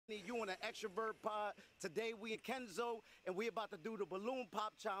You in an extrovert pod. Today we in Kenzo and we about to do the balloon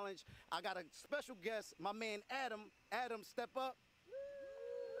pop challenge. I got a special guest, my man Adam. Adam, step up.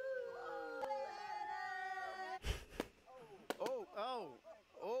 Oh, oh,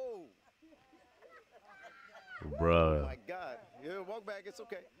 oh. Bruh. Oh my God. Yeah, walk back. It's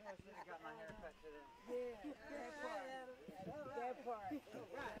okay.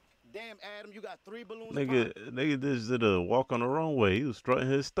 Damn, Adam, you got 3 balloons. Nigga just did a walk on the runway. He was strutting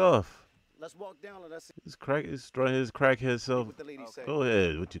his stuff. Let's walk down and let's see He's strutting his crackhead self. what the ladies say. Go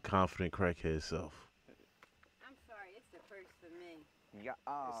ahead with your confident crackhead self. I'm sorry, it's the first for me. Yeah,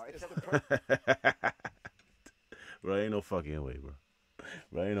 it's the first. Bro, ain't no fucking way, bro.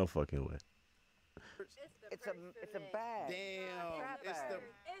 Bro, ain't no fucking way. It's a bag. Damn. It's the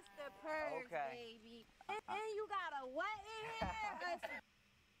purse, okay. baby. And you got a what in here?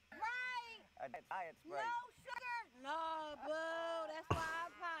 Right? It's No sugar? No, boo. That's why I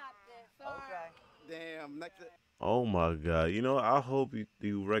popped it. Sorry. Okay. Damn. Next. Oh my God. You know, I hope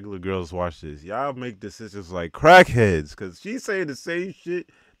you regular girls watch this. Y'all make decisions like crackheads, because she's saying the same shit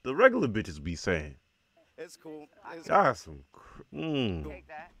the regular bitches be saying. It's cool. It's Y'all some. Take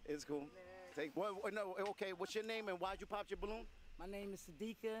that. It's cool. Take what? No, okay. What's your name and why'd you pop your balloon? My name is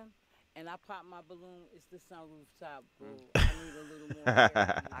Sadiqa, and I popped my balloon. It's the sunroof top, boo. I need a little more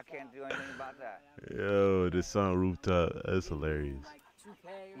air. I can't do anything about that. Yo, the sun rooftop. That's hilarious. Like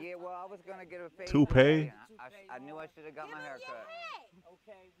toupee. Yeah, well, I was gonna get a fade. Toupee? I knew I should have got my hair cut.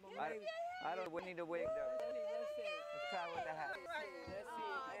 Okay, well, I don't. We need a wig though. Let's try with the hat.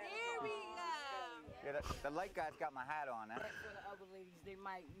 Here we go. Yeah, the light guy's got my hat on. Huh? for the other ladies, they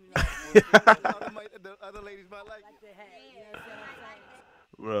might, you know, The other ladies might like like the hat. You know what I'm saying?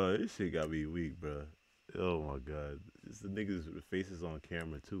 Bro, this shit got me weak, bro. Oh my God. It's the niggas with the faces on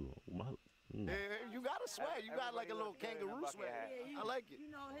camera too. Yeah, you got a swag. You got like a little Everybody looks good in a kangaroo bucket swag. hat. I like it. You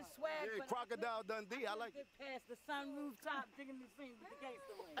know, his swag. Yeah, but Crocodile Dundee. I like get it. past the sunroof top, digging the scene with the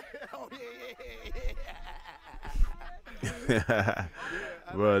gangster ring. Oh yeah.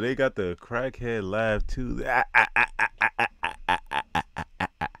 Bro, they got the crackhead laugh too.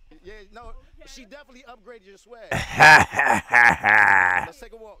 Yeah, no, she definitely upgraded your swag. Let's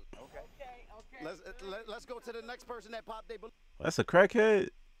take a walk. Okay. Let's go to the next person that popped their That's a crackhead?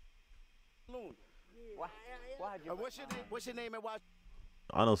 balloon. Why'd you? What's your name and why'd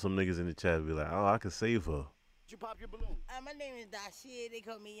I know some niggas in the chat be like, oh, I could save her. you pop your balloon? My name is Dashir. They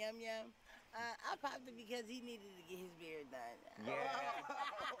call me Yum Yum. I popped it because he needed to get his beard done. Yeah.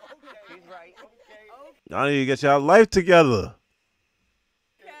 She's right. I need to get y'all life together.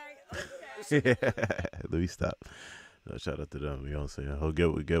 Okay. Let me stop. No, shout out to them. You know what I'm saying? He'll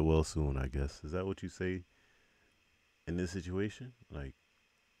get well soon, I guess. Is that what you say in this situation? Like,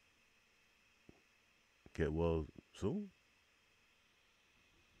 get well soon?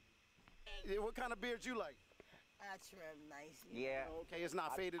 Yeah, what kind of beard you like? I trim nicely. Yeah. Okay, it's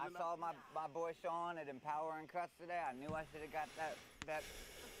not faded I enough. saw my boy Sean at Empowering Cuts today. I knew I should have got that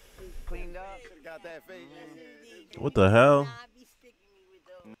cleaned up. Should've got that fade. What the hell? Nah, be sticking me with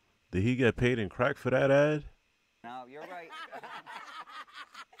those. Did he get paid in crack for that ad? No, you're right.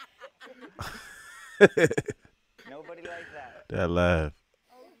 Nobody likes that. That laugh.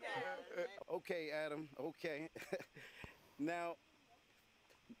 Okay, Adam. Okay. Now,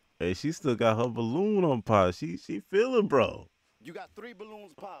 Hey, she still got her balloon on pop. She feeling, bro. you got 3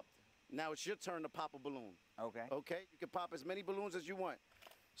 balloons popped. Now it's your turn to pop a balloon. Okay. Okay? You can pop as many balloons as you want.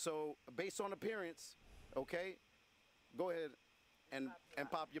 So, based on appearance, okay, go ahead and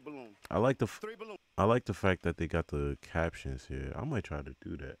pop your balloon. I like the 3 balloons. I like the fact that they got the captions here. I might try to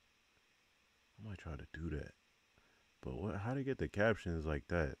do that. But what? How to get the captions like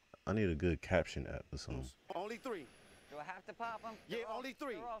that? I need a good caption app or something. Only 3. Do I have to pop them? Yeah, only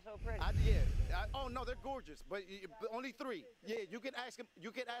 3. They're all so pretty. Oh no, they're gorgeous, but only 3. Yeah, you can ask them.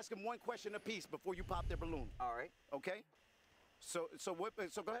 You can ask them one question apiece before you pop their balloon. All right. Okay. So go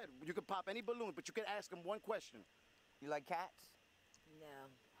ahead. You can pop any balloon, but you can ask them one question. You like cats? No.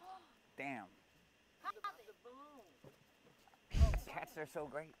 Damn. Cats are so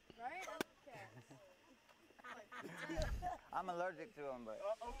great. Right? I'm allergic to them, but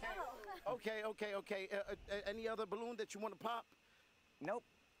Okay. Any other balloon that you want to pop? nope.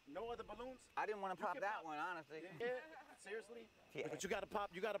 No other balloons? I didn't want to pop can that pop. one, honestly. Yeah. Seriously? Yeah. But you gotta pop.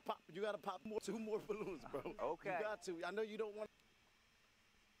 You gotta pop 2 more balloons, bro. Okay. You got to. I know you don't want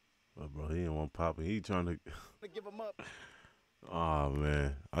But bro, he didn't want popping. He trying to. to give them up. Oh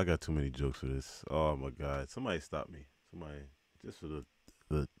man, I got too many jokes for this. Oh my God, somebody stop me. Somebody, just for the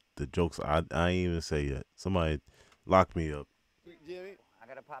jokes I ain't even say yet. Somebody lock me up. Jimmy. I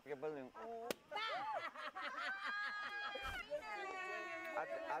gotta pop your balloon.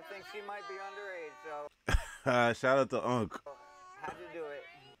 I think she might be underage, so Shout out to Unc. had to do it.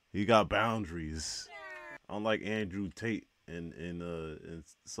 He got boundaries. Unlike Andrew Tate and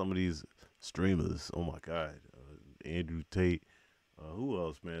some of these streamers. Oh my God, Andrew Tate. Who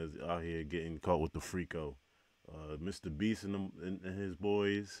else, man, is out here getting caught with the freako? Mr. Beast and his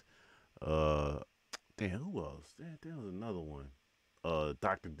boys. Damn, who else? There was another one.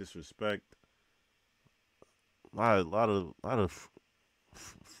 Dr. Disrespect. A lot of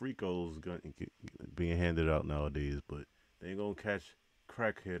freakos being handed out nowadays, but they ain't gonna catch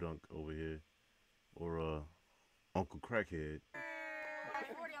Crackhead over here or Uncle Crackhead.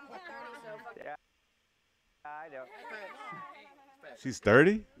 Yeah, I know. She's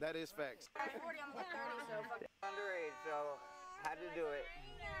 30? That is facts. Underage, so had to do it.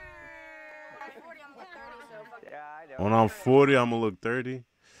 Yeah, I know. When I'm 40, I'm gonna look 30.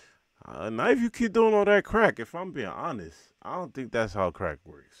 Now, if you keep doing all that crack, if I'm being honest, I don't think that's how crack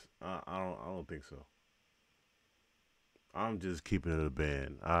works. I don't think so. I'm just keeping it a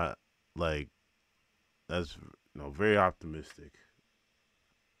band. That's very optimistic.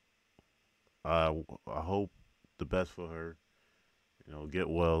 I hope the best for her. Get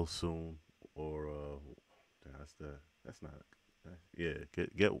well soon, or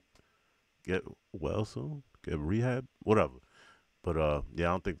get well soon, get rehab, whatever. But yeah,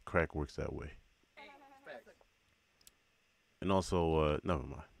 I don't think crack works that way. And also, never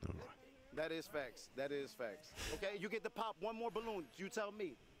mind. That is facts. That is facts. Okay, you get to pop one more balloon. You tell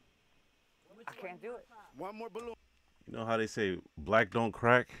me. I can't do it. One more balloon. You know how they say black don't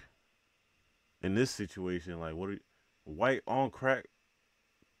crack? In this situation, like white on crack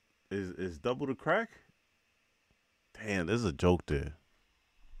is double the crack? Damn, there's a joke there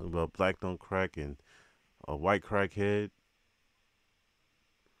about black don't crack and a white crackhead.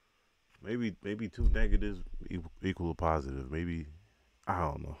 Maybe two negatives equal a positive. Maybe, I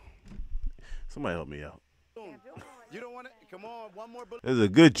don't know. Somebody help me out. You don't want to? Come on, one more balloon. There's a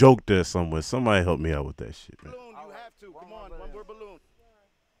good joke there somewhere. Somebody help me out with that shit, man. You have to. Come on, one more balloon.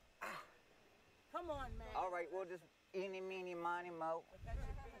 Come on, man. All right, we'll just eeny, meeny, miny, mo.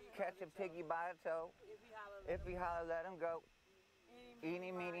 Catch a piggy by the toe. If he holler, let him go.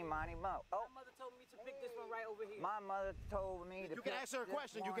 Eeny, meeny, miny, mo. Oh, My mother told me to pick this one right over here. my mother told me to You can pick ask her a this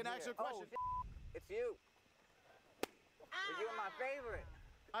question. You one can ask her a here. question. Oh, it's you. You're my favorite.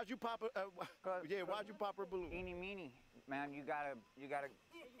 Why'd you pop her? Why'd you pop her balloon? Eeny, meeny. Man, you gotta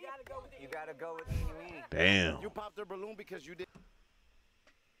go with eeny, meeny. Damn. You popped her balloon because you did.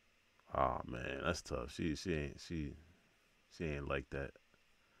 Oh man, that's tough. She ain't like that.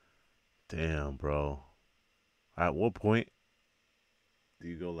 Damn, bro. At what point do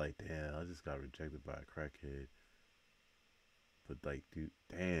you go like, damn, I just got rejected by a crackhead? But like, dude,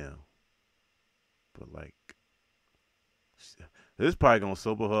 damn. But like, this probably gonna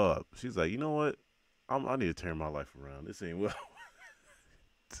sober her up. She's like, you know what? I need to turn my life around. This ain't well.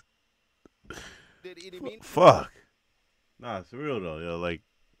 Did it mean? Fuck. Nah, it's real though. Yo, like,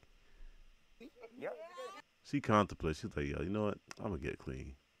 Yep. she contemplates. She's like, yo, you know what? I'm gonna get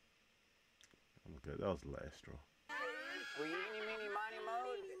clean. That was the last straw. Well, you eeny, meeny, miny, mo.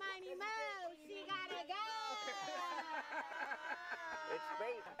 Money Mo, she gotta go. It's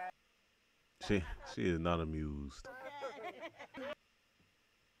fate. She is not amused.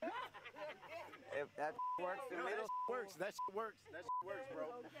 If that works, the middle Works. That shit works. That shit works, bro.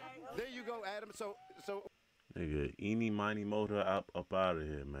 There you go, Adam. So Nigga, eeny, miny, motor up out of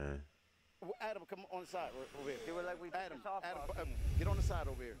here, man. Adam, come on the side over here. do it like we did Adam, the softball team. get on the side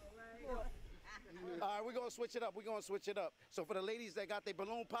over here. All right, we're gonna switch it up. We're gonna switch it up. So for the ladies that got their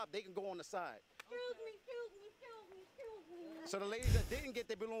balloon pop, they can go on the side. Excuse me. So the ladies that didn't get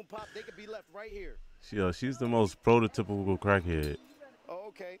their balloon pop, they could be left right here. She's the most prototypical crackhead. Oh,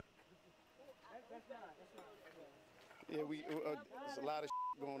 okay. Yeah, there's a lot of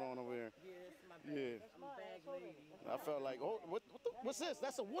going on over here. Yeah. I felt like, oh, what's this?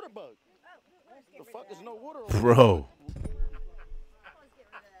 That's a water bug. The fuck is no water over here?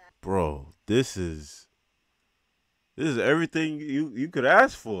 Bro, this is everything you could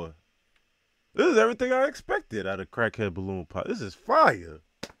ask for. This is everything I expected out of crackhead balloon pop. This is fire.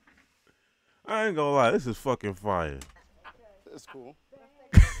 I ain't gonna lie, this is fucking fire. That's cool.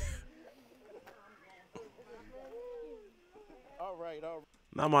 All right.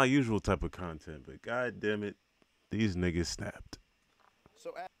 Not my usual type of content, but god damn it, these niggas snapped.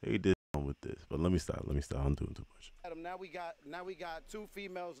 So They did something with this, but let me stop. I'm doing too much. Adam, now we got two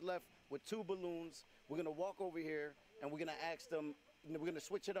females left with two balloons. We're gonna walk over here and we're gonna ask them. We're gonna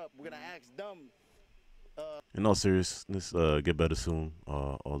switch it up. We're gonna ask them. In all seriousness, get better soon.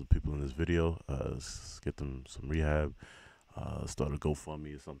 All the people in this video, let's get them some rehab. start a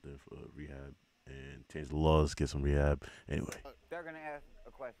GoFundMe or something for rehab and change the laws, get some rehab. Anyway, They're gonna ask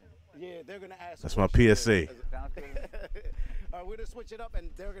a question. Yeah, they're gonna ask. that's a my question. PSA. Sounds good. All right, we're gonna switch it up, and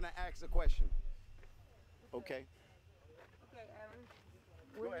they're gonna ask a question. Okay. Okay, Adam.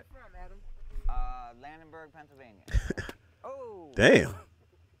 Where you from, Adam? Landenberg, Pennsylvania. Oh. Damn.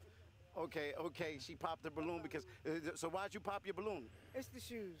 Okay. She popped the balloon because. So why'd you pop your balloon? It's the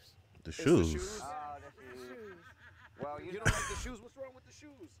shoes. The It's the shoes. shoes. Oh, that's you. Shoes. Well, You don't like the shoes? What's wrong with the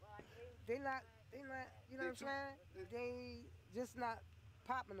shoes? They not, you know what I'm saying? They just not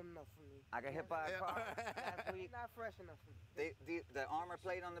popping enough for me. I got hit by a car last week. Not fresh enough for me. The armor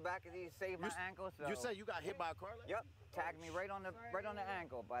plate on the back of these saved my ankle. So You said you got hit by a car? Yep, tagged me right on the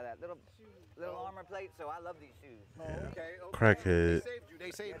ankle by that little armor plate. So I love these shoes. Okay. Crackhead. They saved you.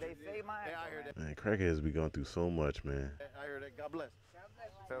 They saved my Yeah, I ankle. heard that. Man, crackheads be going through so much, man. I heard that. God bless.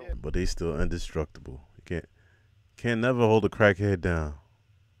 So But they still indestructible. You can't never hold a crackhead down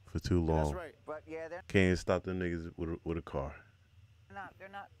for too long. That's right. but yeah, they're Can't stop them niggas with a car. not.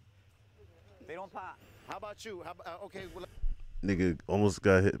 They don't pop. How about you? Okay. Well, Nigga almost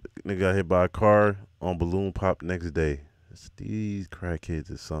got hit. Nigga got hit by a car on balloon pop next day. These crackheads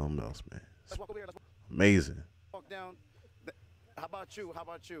is something else, man. let's walk over here. Let's Amazing. walk down. How about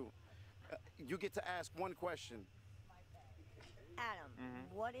you? You get to ask one question. Adam,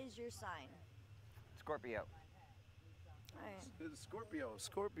 what is your sign? Scorpio. All right.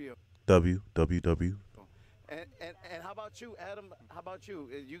 Scorpio. W. And how about you, Adam? How about you?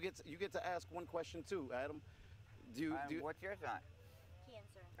 You get to ask one question too, Adam. What's your sign?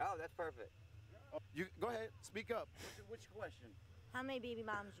 Cancer. Oh, that's perfect. You go ahead, speak up. Which question? How many baby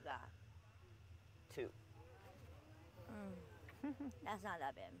moms you got? 2. That's not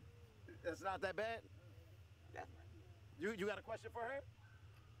that bad. That's not that bad. Yeah. You got a question for her?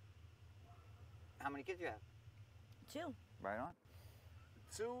 How many kids you have? 2. Right on.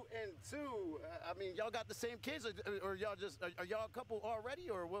 2 and 2. I mean, y'all got the same kids, or y'all just are y'all a couple already,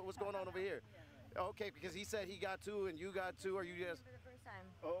 or what's going on over here? Okay, because he said he got 2 and you got 2, or you just? For the first time.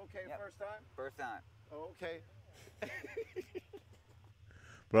 Okay, Yep. first time. First time. Okay.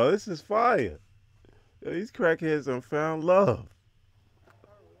 Bro, this is fire. Yo, these crackheads done found love.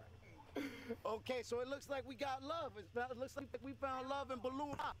 Okay, so it looks like we got love. It looks like we found love in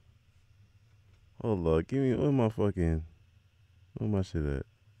balloon pop. Hold up, give me where my shit at?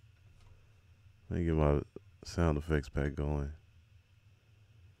 Let me get my sound effects pack going.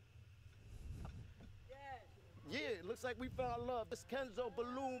 Yeah, it looks like we found love. This Kenzo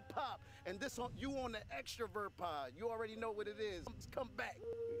balloon pop, and this on you on the extrovert pod. You already know what it is. Come back.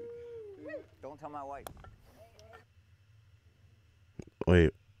 Don't tell my wife.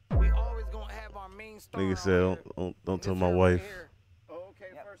 Wait, We always gonna have our main star. nigga out said here. don't tell It's my her right wife. here. Okay,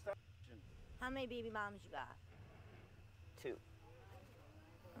 Yep. first time. How many baby moms you got? 2.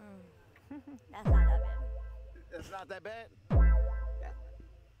 That's not that bad. That's not that bad.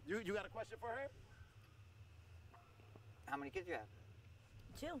 You got a question for her? How many kids you have?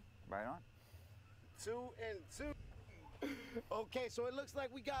 2. Right on. 2 and 2. Okay, so it looks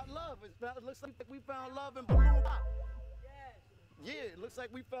like we got love. It looks like we found love in balloon pop. Yeah, it looks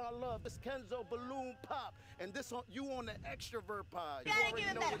like we found love. This Kenzo balloon pop, and this on you on the extrovert pod. You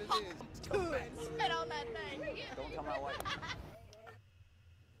already know what it is. Come back. Spit on that thing. Don't tell my wife.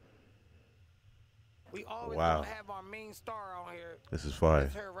 We always Wow. gonna have our main star out here. This is fire.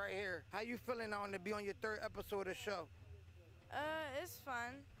 It's her right here. How you feeling on to be on your 3rd episode of the show? It's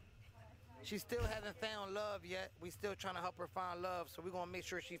fun. She still hasn't found love yet. We still trying to help her find love, so we're gonna make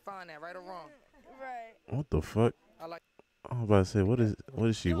sure she find that, right or wrong. Right. What the fuck? I like. I was about to say, what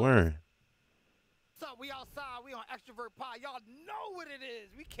is she wearing? What's up? We outside. We on Extrovert Pod. Y'all know what it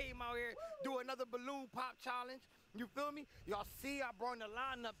is. We came out here do another balloon pop challenge. You feel me? Y'all see, I brought the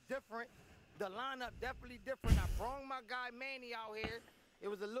lineup different. The lineup definitely different. I brought my guy Manny out here. It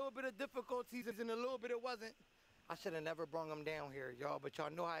was a little bit of difficulties and a little bit it wasn't. I should have never brung him down here, y'all, but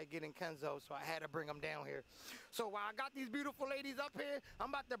y'all know how I get in Kenzo, so I had to bring him down here. So while I got these beautiful ladies up here, I'm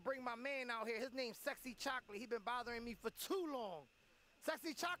about to bring my man out here. His name's Sexy Chocolate. He been bothering me for too long.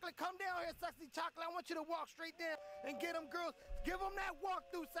 Sexy Chocolate, come down here, Sexy Chocolate. I want you to walk straight down and get them girls. Give them that walk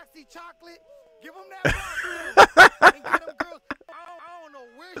through, Sexy Chocolate. Give them that walk through and get them girls. I don't know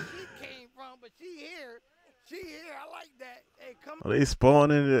where she came from, but she here. She here. I like that. Hey, come Oh, they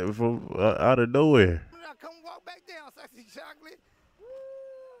spawning it from out of nowhere. now, come walk back down, Sexy Chocolate.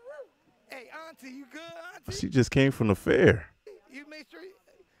 Hey, Auntie, you good, Auntie? She just came from the fair. You make sure.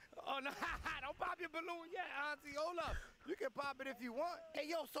 Oh, no. Don't pop your balloon yet, Auntie. Hold up. You can pop it if you want. Hey,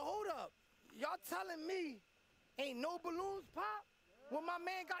 yo, so hold up. Y'all telling me ain't no balloons pop when my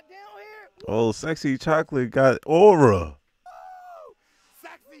man got down here? Oh, Sexy Chocolate got aura.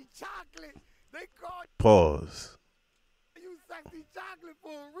 sexy chocolate. They call Pause. you sexy chocolate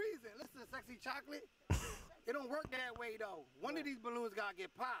for a reason. Listen, sexy chocolate. It don't work that way though. One of these balloons gotta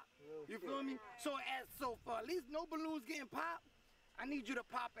get popped. You feel me? So for at least no balloons getting popped, I need you to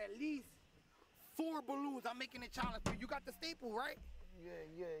pop at least 4 balloons. I'm making a challenge for you. You got the staple, right? Yeah.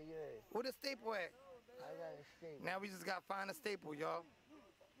 Where the staple at? I got a staple. Now we just gotta find a staple, y'all.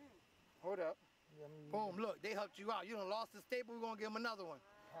 Hold up. Boom, look, they helped you out. You done lost the staple, we're gonna give them another one.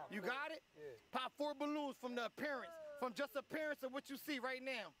 You got it? Yeah. Pop 4 balloons from the appearance, from just appearance of what you see right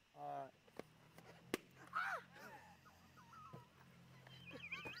now. All right.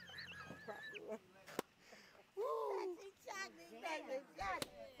 Woo!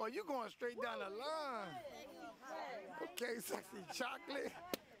 Oh, you going straight down the line. Okay, sexy chocolate.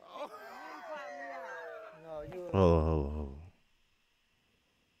 Oh. No, you. Oh.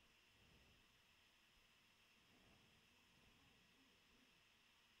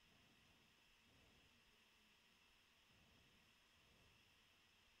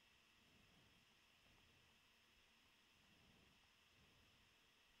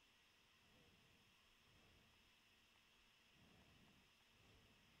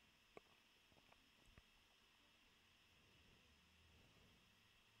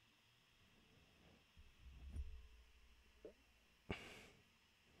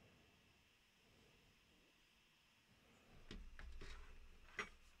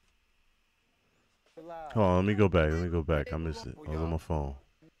 Hold on, let me go back. I missed it. I was on my phone.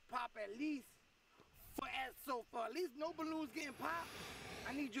 Pop at least for at least no balloons getting popped.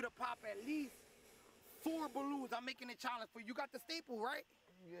 I need you to pop at least 4 balloons. I'm making a challenge for you. You got the staple, right?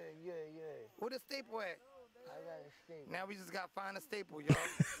 Yeah. Where the staple at? I got a staple. Now we just gotta find a staple, y'all.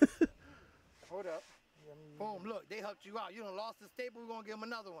 Hold up. Boom, look, they helped you out. You done lost the staple, we're gonna give them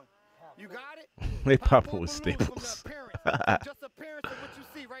another one. You got it? They Pop popping 4 with balloons staples. from the appearance, from just appearance of what you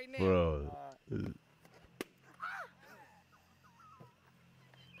see right now. Bro.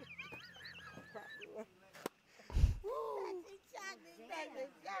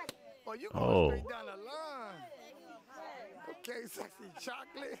 Oh, you going straight down the line. Okay, sexy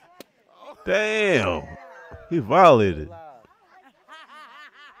chocolate. Oh. Damn. He violated. Yeah,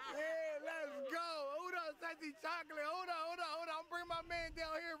 let's go. Hold on, sexy chocolate. Hold on. I'm bring my man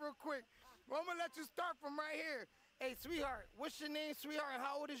down here real quick. Well, I'm gonna let you start from right here. Hey, sweetheart, what's your name, sweetheart, and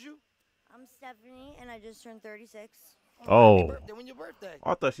how old is you? I'm Stephanie, and I just turned 36. Oh. Happy birthday. When your birthday?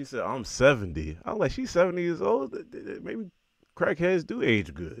 I thought she said I'm 70. I was like, she's 70 years old. Maybe crackheads do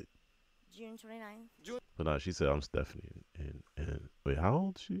age good. June 29th. But no, she said I'm Stephanie. And wait, how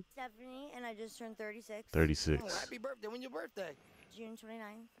old is she? Stephanie, and I just turned 36. 36. Oh, happy birthday. When your birthday? June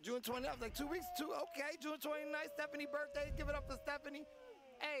 29th. June 29th, like 2 weeks. Okay, June 29th, Stephanie birthday. Give it up for Stephanie.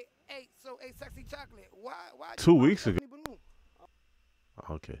 Hey, sexy chocolate. Why 2 weeks ago. Balloon?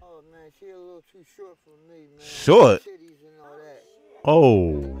 Okay. Oh man, she a little too short for me, man. Short? Titties and all that.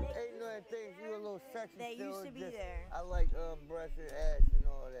 Oh. Ain't nothing things. You a little sexy. They still, used to be just- there. I like breast and ass and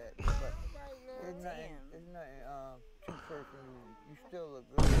all that. But it's nothing. It's nothing. Too personal. You still look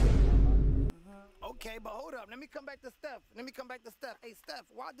good. Okay, but hold up. Let me come back to Steph. Hey, Steph,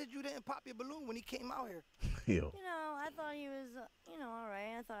 why did you didn't pop your balloon when he came out here? Yo. You know, I thought he was, all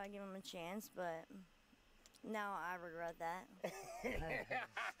right. I thought I'd give him a chance, but now I regret that. It's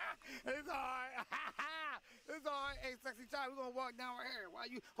all right. It's all right. Hey, sexy child, we're going to walk down right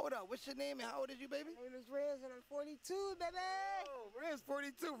here. Hold up. What's your name and how old is you, baby? My name is Riz, and I'm 42, baby. Oh, Riz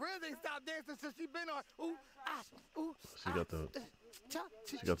 42. Riz ain't stopped dancing since she been on. Ooh, ah, ooh. She got the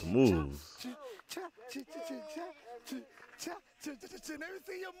She got the moves. Never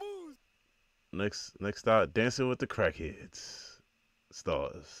see your moves. Next stop, Dancing with the Crackheads.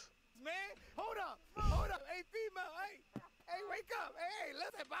 Stars. Man, hold up. Hey, female, hey, wake up. Hey,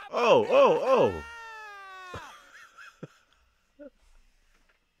 listen, bye. Oh.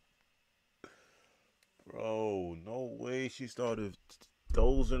 Bro, no way she started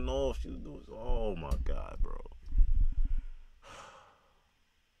dozing off. She was doing, oh my God, bro.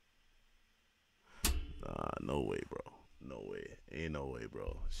 Nah, no way, bro. No way. Ain't no way,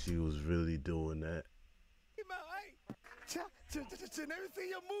 bro. She was really doing that. Female, hey. Never see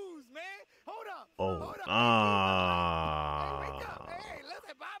your moves, man. Hold up. Oh, Hold up. Hey, wake up. Hey,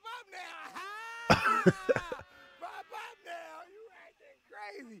 listen, pop up now. Pop up now. You acting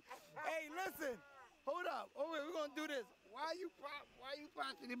crazy. Hey, listen. Hold up. Oh, wait, we're going to do this. Why you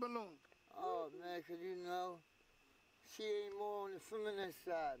popping the balloon? Oh man, 'cause you know, she ain't more on the feminine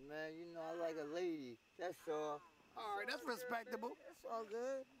side, man. You know, I like a lady. That's all. All right, that's respectable. It's all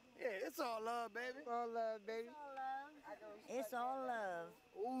good. Yeah, it's all love, baby. It's all love, baby. It's all love.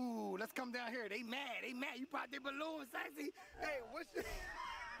 Ooh, let's come down here. They mad. You popped their balloon, sexy. Hey, what's your...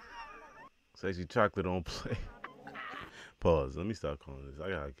 Sexy chocolate don't play. Pause. Let me stop calling this. I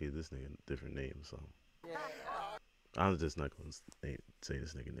gotta give this nigga a different name or something. Yeah. I'm just not gonna say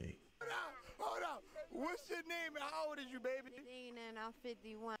this nigga name. Hold up. What's your name and how old is you, baby? 15 and I'm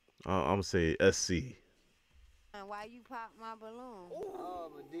 51. I'm gonna say SC. Why you pop my balloon?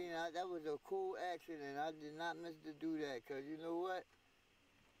 Oh, Medina, that was a cool accident. I did not miss to do that, because you know what?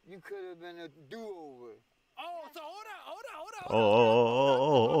 You could have been a do-over. Oh, so hold on.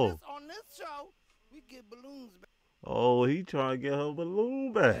 Oh. On this show, we get balloons back. Oh, he trying to get her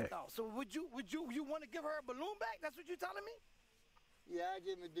balloon back. So would you want to give her a balloon back? That's what you telling me? Yeah, I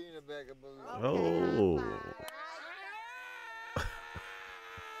give Medina back a balloon. Oh.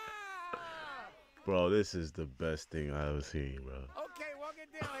 Bro, this is the best thing I ever seen, bro. Okay, walk it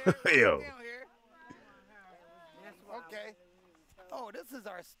down here. Yo. Walk it down here. Okay. Oh, this is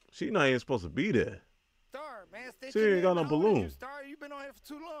our She not even supposed to be there. star, man. State She your ain't got name. no How old is balloon. you, Star? You've been on here for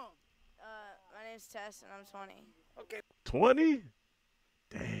too long. My name's Tess, and I'm 20. Okay. 20?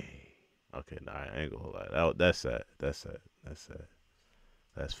 Dang. Okay, nah, I ain't gonna lie. That's sad. That's sad. That's sad.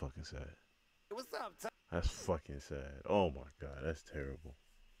 That's fucking sad. What's up, Ty? That's fucking sad. Oh my God, that's terrible.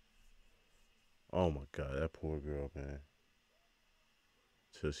 Oh my God, that poor girl, man.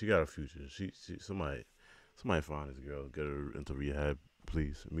 So she got a future. Somebody find this girl, get her into rehab,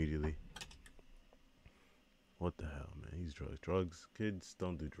 please, immediately. What the hell, man? He's drugs. Kids,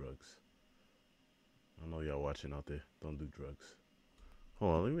 don't do drugs. I know y'all watching out there. Don't do drugs.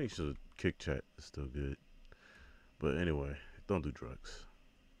 Hold on, let me make sure the kick chat is still good. But anyway, don't do drugs.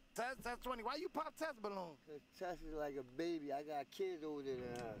 Tess 20. Why you pop Tess balloon? Because Tess is like a baby. I got kids older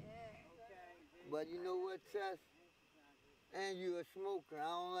than her. But you know what, Tess? And you a smoker. I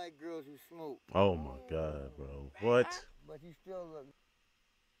don't like girls who smoke. Oh my God, bro. What? But you still look.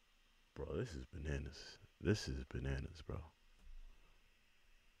 Bro, this is bananas. This is bananas, bro.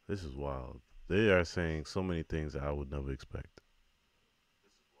 This is wild. They are saying so many things that I would never expect.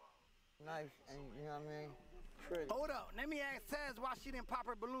 Nice, and you know what I mean? Pretty. Hold up. Let me ask Tess why she didn't pop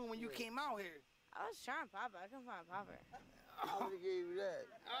her balloon when you came out here. I was trying to pop it. I couldn't find a popper. I would have gave you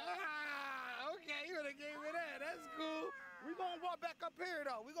that. Okay, you would have gave me that. That's cool. We're going to walk back up here,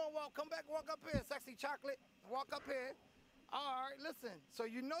 though. We're going to walk up here, Sexy Chocolate. Walk up here. All right, listen. So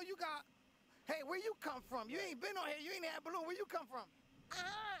you know you got, hey, where you come from? You ain't been on here. You ain't had a balloon. Where you come from?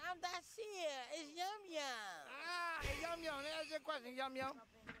 I'm Dacia. It's Yum Yum. Hey, Yum Yum. That's your question, Yum Yum.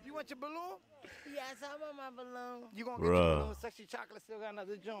 You want your balloon? Yes, I want my balloon. You going to get your balloon. Sexy Chocolate still got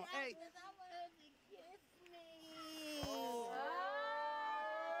another joint. Hey. I want her to kiss me.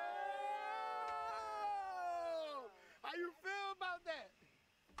 How you feel about that?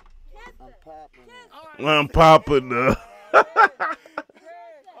 I'm popping. All right. I'm popping the. How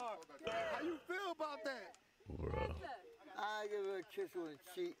you feel about that? Bro. I give her a kiss on the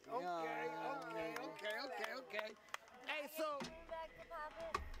cheek. Okay. Hey, so.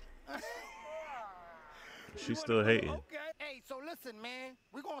 She's still hating. Okay. Hey, so listen, man.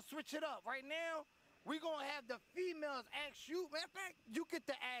 We're going to switch it up. Right now, we're going to have the females ask you. Matter of fact, you get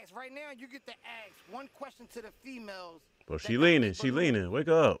to ask. Right now, you get to ask one question to the females. Bro, she leaning. She leaning. Wake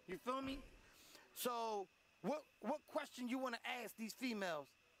up. You feel me? So, what question you want to ask these females?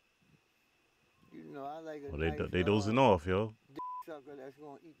 You know, I like a Well, nice, they dozing off, yo. sucker that's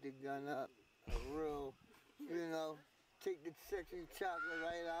going to eat the gun up. A real, you know, take the sexy chocolate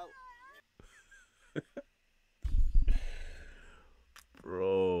right out.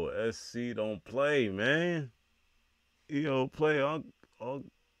 Bro, SC don't play, man. He don't play on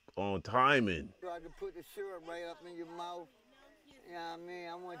timing. So I can put the syrup right up in your mouth. You know what I mean?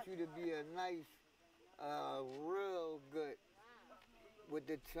 I want you to be a nice, real good with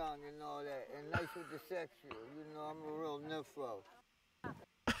the tongue and all that. And nice with the sexual. You know, I'm a real nympho.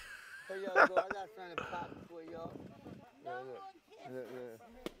 Hey, y'all, go. I got something to pop for y'all. Look.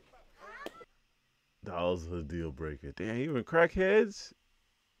 That was her deal breaker. Damn, you in crackheads?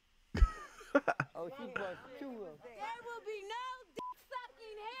 Oh, she bust two of them. There will be no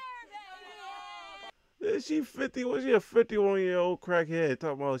dick-sucking hair, baby. Is she 50? Was she a 51-year-old crackhead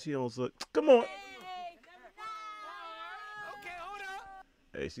talking about she don't suck? Come on. Okay, hold up.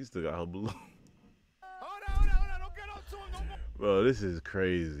 Hey, she still got her balloon. Hold on. Don't get on to him no more. Bro, this is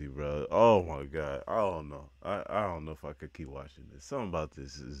crazy, bro. Oh my God. I don't know. I don't know if I could keep watching this. Something about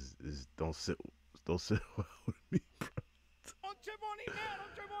this is don't sit well with me, bro. Don't trip on him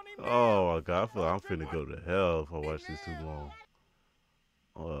now. Oh my God, I feel like I'm finna go to hell if I watch this too long.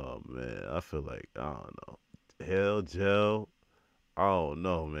 Oh man, I feel like I don't know. Hell, gel. I don't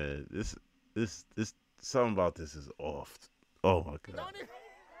know, man. This something about this is off. Oh my God.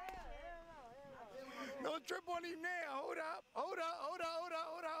 Don't trip on him now. Hold up.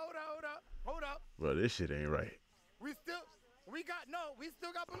 Bro, this shit ain't right. We still got balloons. We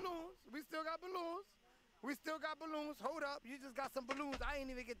still got balloons. We still got balloons. Hold up, you just got some balloons. I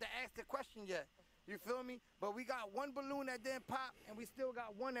ain't even get to ask the question yet. You feel me? But we got one balloon that didn't pop, and we still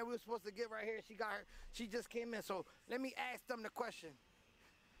got one that we were supposed to get right here. She just came in. So let me ask them the question.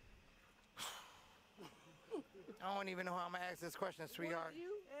 I don't even know how I'm gonna ask this question, sweetheart.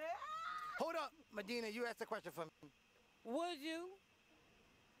 Hold up, Medina, you ask the question for me. Would you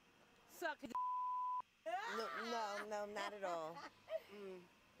suck a No, not at all.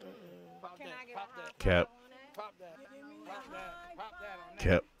 Pop Can that, I get pop a high that, Cap. pop that, pop that, pop that on that.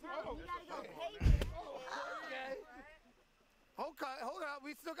 Cap. Okay, hold up.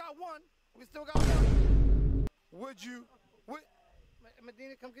 We still got one. Would you?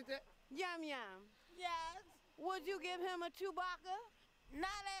 Medina, come get that. Yum Yum. Yes. Would you give him a Chewbacca?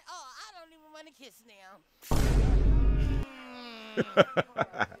 Not at all. I don't even want to kiss now.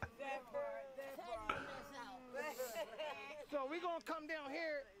 So we gonna come down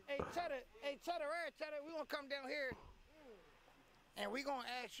here. Hey Cheddar, we gonna come down here. And we gonna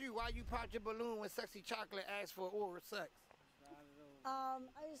ask you why you popped your balloon when Sexy Chocolate asked for oral sex. I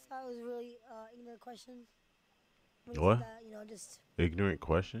just thought it was really ignorant questions. What? That, just Ignorant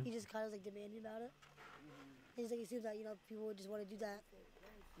question? he just kind of like demanding about it. He's like, it seems that people would just want to do that.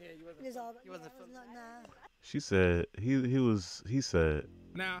 Yeah, you It's all, wasn't it's not, nah. She said he said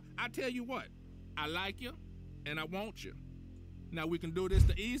Now, I tell you what, I like you and I want you. Now, we can do this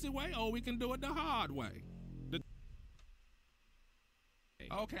the easy way or we can do it the hard way.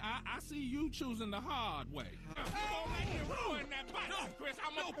 Okay, I see you choosing the hard way. Oh, man, you ruined that bite, Chris.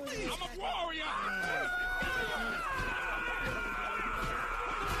 I'm a warrior.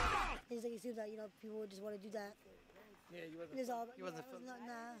 He's like, it seems that people would just want to do that. Yeah, It's all, you wasn't it was not,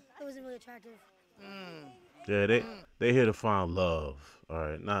 nah. It wasn't really attractive. yeah, they here to find love. All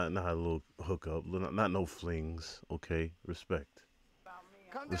right, not a little hookup, not no flings, okay? Respect.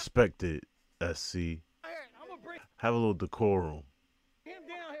 Respect it, SC. I'm gonna bring Have a little decorum. him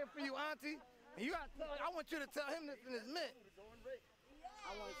down here for you, Auntie. And you gotta I want you to tell him this in his mint.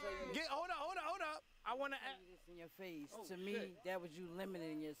 I want to tell you Hold up. I wanna this in your face. To me, that was you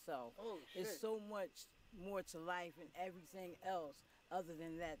limiting yourself. It's so much more to life and everything else other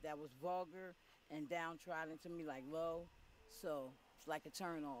than that was vulgar and downtrodden to me, like low. So it's like a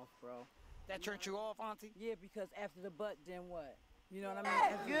turn off, bro. That turned you off, Auntie? Yeah, because after the butt, then what? You know what I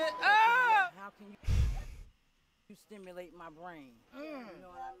mean? How can you stimulate my brain? You know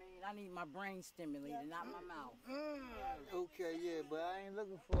what I mean? I need my brain stimulated, not my mouth. Okay, yeah, but I ain't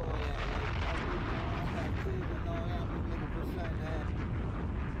looking for all that. I got kids and all that. I'm looking for something that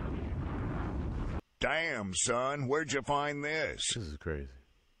Damn, son, where'd you find this? This is crazy.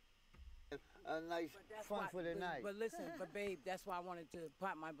 a nice fun for the night. But listen, babe, that's why I wanted to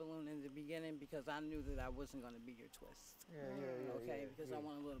pop my balloon in the beginning, because I knew that I wasn't going to be your twist. Okay, because I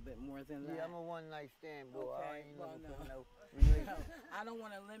want a little bit more than that. Yeah, I'm a one-night stand, boy. Okay, I ain't looking for no No, I don't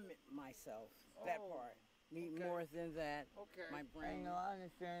want to limit myself. That part. Need more than that. My brain. I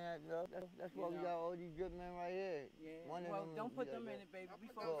understand that, though. That's why we got all these good men right here. Yeah. One of them don't put them in it, baby.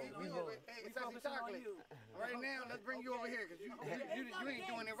 We focusing on you. Hey, Sexy Chocolate. Right now, let's bring you over here, because you ain't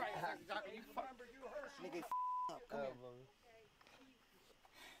doing it right, Sexy Chocolate. You fuck. Nigga, up. Come here.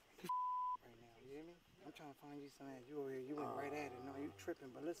 Right now, you hear me? I'm trying to find you some ass. You over here, you went right at it. No, you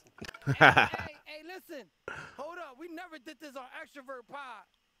tripping, but listen. hey, listen. Hold up. We never did this on Extrovert Pod.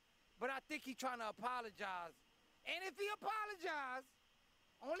 But I think he's trying to apologize. And if he apologized,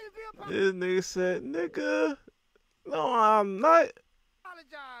 only if he apologized. This nigga said, nigga, no, I'm not.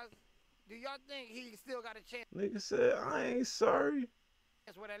 Apologize. Do y'all think he still got a chance? Nigga said, I ain't sorry.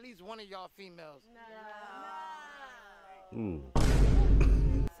 That's with at least one of y'all females. Ooh.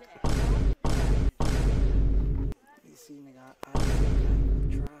 You see, nigga, I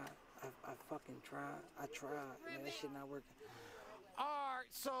tried. I fucking tried. I tried. Man, that shit not working. Alright,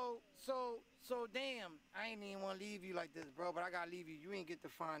 so damn, I ain't even want to leave you like this, bro, but I gotta leave you. You ain't get to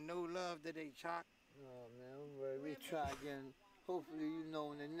find no love today, Choc. Oh, man, we try again. Hopefully, in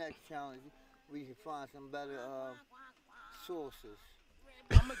the next challenge, we can find some better sources.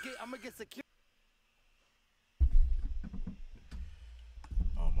 I'm gonna get security.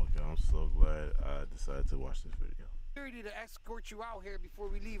 Oh my God, I'm so glad I decided to watch this video. Security to escort you out here before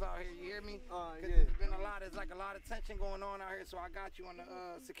we leave out here. You hear me? Yeah. There's been there's like a lot of tension going on out here, so I got you on the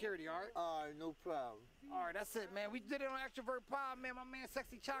security. All right? All right, no problem. All right, that's it, man. We did it on Extrovert Pod, man. My man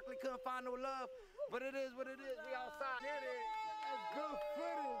Sexy Chocolate couldn't find no love, but it is what it is. We outside. It is. That's good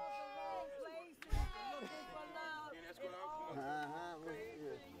footage. Yeah, that's good.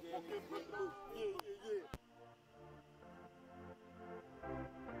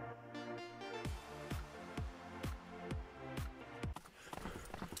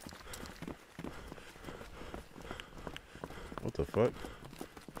 What the fuck?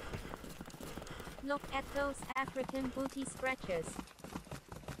 Look at those African booty scratchers.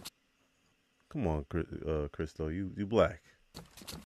 Come on, Crystal. You black.